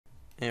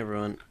Hey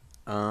everyone,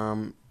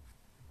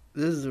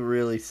 this is a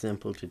really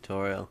simple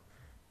tutorial.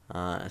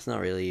 It's not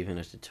really even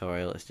a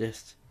tutorial, it's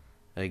just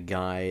a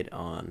guide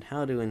on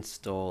how to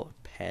install a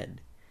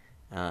PED.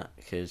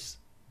 Because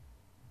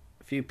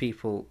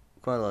quite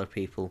a lot of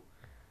people,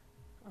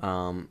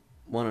 want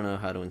to know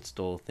how to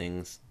install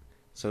things.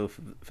 So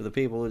for the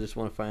people who just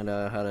want to find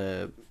out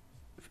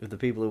for the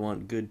people who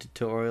want good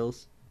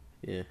tutorials,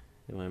 yeah, you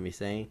know what I'm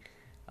saying,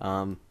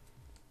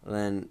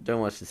 then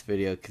don't watch this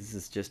video because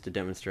it's just a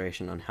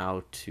demonstration on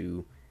how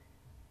to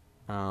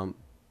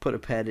put a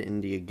ped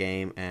into your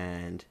game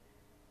and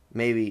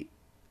maybe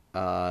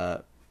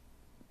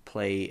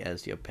play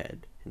as your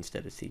ped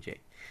instead of CJ.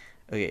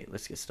 Okay,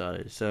 let's get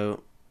started.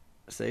 So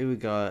say we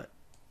got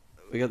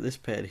this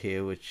ped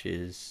here, which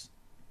is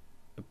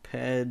a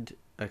ped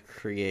I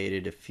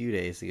created a few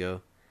days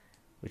ago,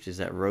 which is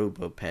that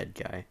RoboPed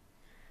guy,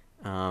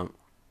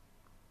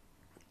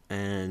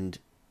 and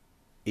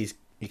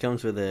he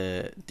comes with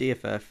a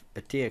DFF,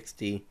 a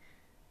TXT,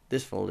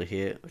 this folder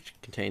here, which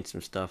contains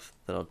some stuff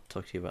that I'll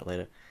talk to you about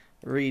later,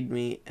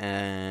 README,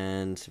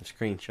 and some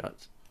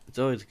screenshots. It's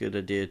always a good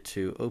idea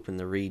to open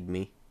the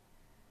README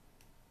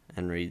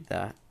and read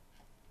that.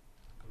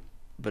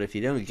 But if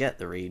you don't get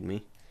the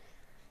README,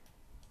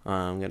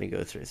 I'm going to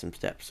go through some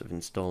steps of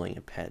installing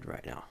a PED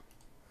right now.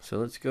 So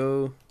let's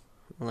go.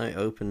 Let's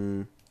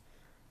open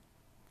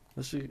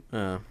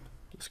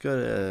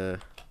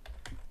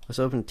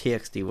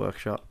TXD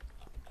Workshop.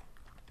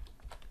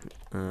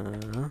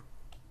 Alright,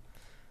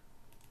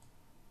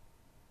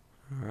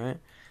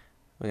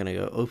 we're gonna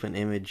go open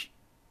image,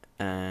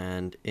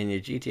 and in your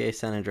GTA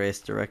San Andreas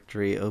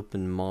directory,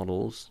 open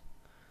models.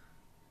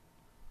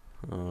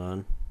 Hold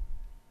on.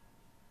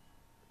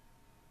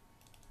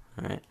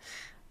 Alright.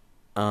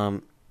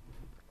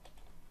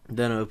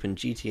 Then open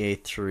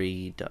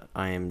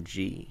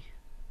GTA3.img.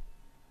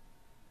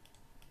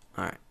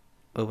 Alright,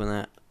 open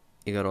that.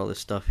 You got all this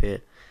stuff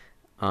here.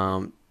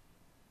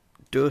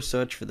 Do a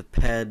search for the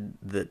ped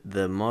that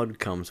the mod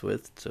comes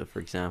with. So for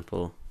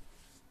example,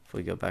 if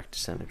we go back to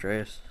San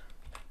Andreas,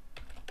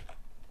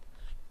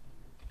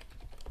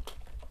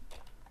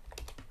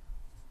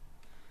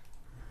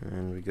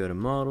 and we go to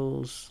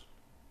models.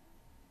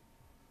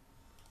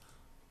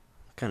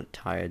 I'm kind of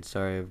tired,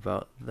 sorry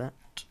about that.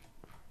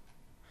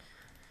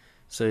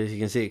 So as you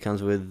can see, it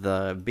comes with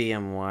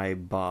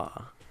bmy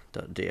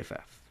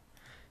bar.dff.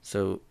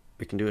 So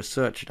we can do a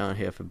search down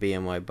here for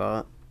bmy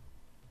bar.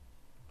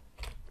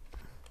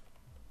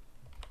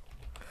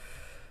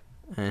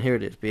 And here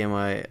it is,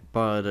 bmy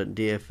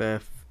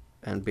bar.dff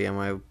and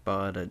bmy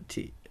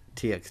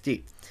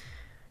bar.txt.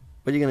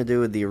 What you're going to do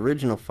with the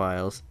original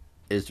files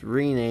is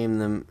rename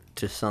them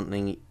to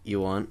something you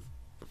want.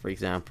 For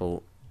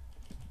example,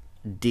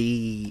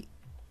 D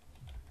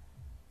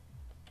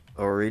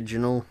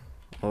original,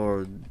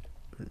 or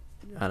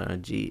I don't know,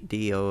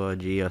 DO or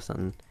G or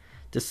something,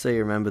 just so you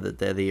remember that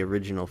they're the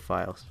original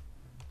files.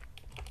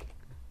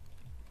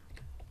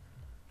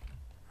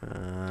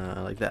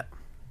 Like that.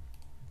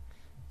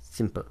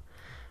 Simple.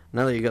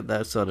 Now that you got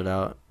that sorted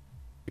out,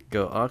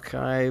 go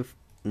archive,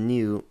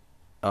 new,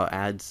 or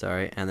add,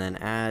 sorry, and then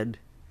add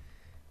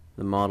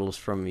the models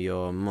from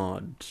your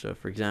mod. So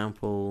for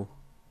example,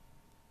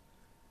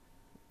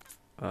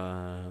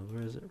 where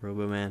is it,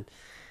 RoboMan,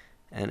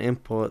 and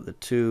import the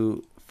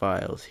two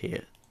files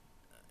here,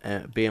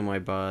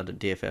 bmy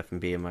bar.dff and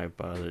bmy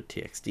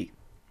bar.txt.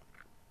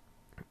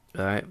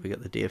 Alright, we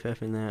got the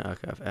DFF in there,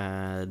 archive,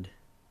 add,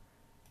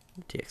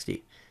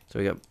 txt. So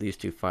we got these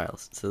two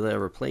files. So they're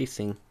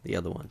replacing the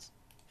other ones,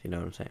 if you know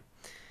what I'm saying.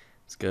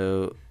 Let's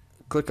go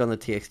click on the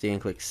TXT and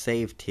click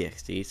Save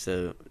TXT,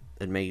 so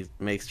it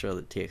makes sure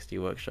that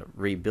TXD Workshop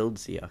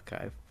rebuilds the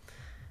archive.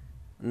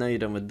 Now you're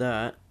done with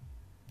that,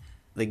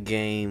 the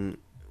game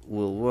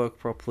will work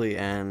properly,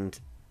 and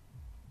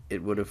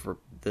it would have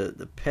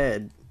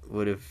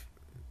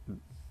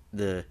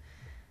the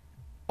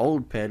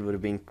old ped would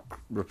have been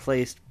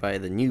replaced by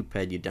the new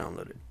ped you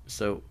downloaded.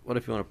 So what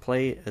if you want to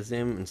play as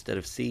him instead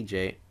of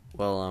CJ?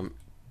 Well,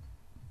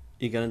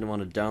 you're going to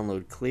want to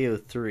download Clio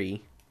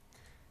 3.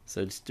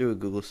 So just do a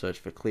Google search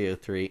for Clio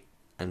 3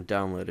 and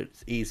download it.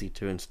 It's easy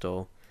to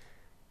install,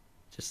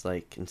 just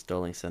like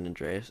installing San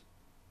Andreas.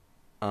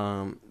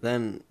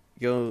 Then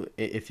go,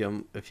 if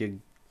your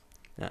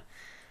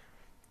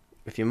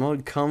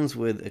mod comes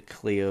with a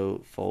Clio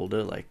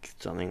folder, like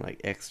something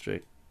like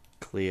extra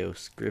Clio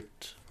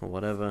script or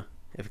whatever,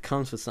 if it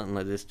comes with something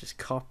like this, just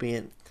copy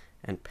it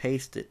and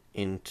paste it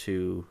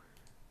into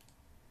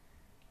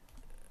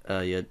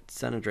your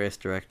San Andreas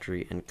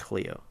directory and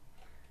Clio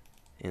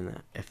in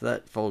that. If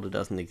that folder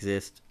doesn't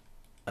exist,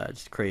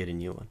 just create a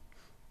new one.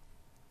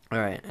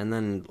 Alright, and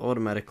then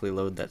automatically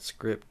load that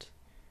script,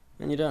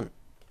 and you're done.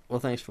 Well,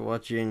 thanks for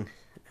watching,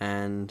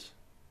 and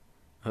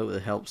I hope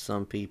it helps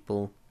some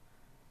people.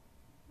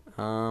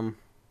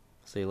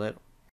 See you later.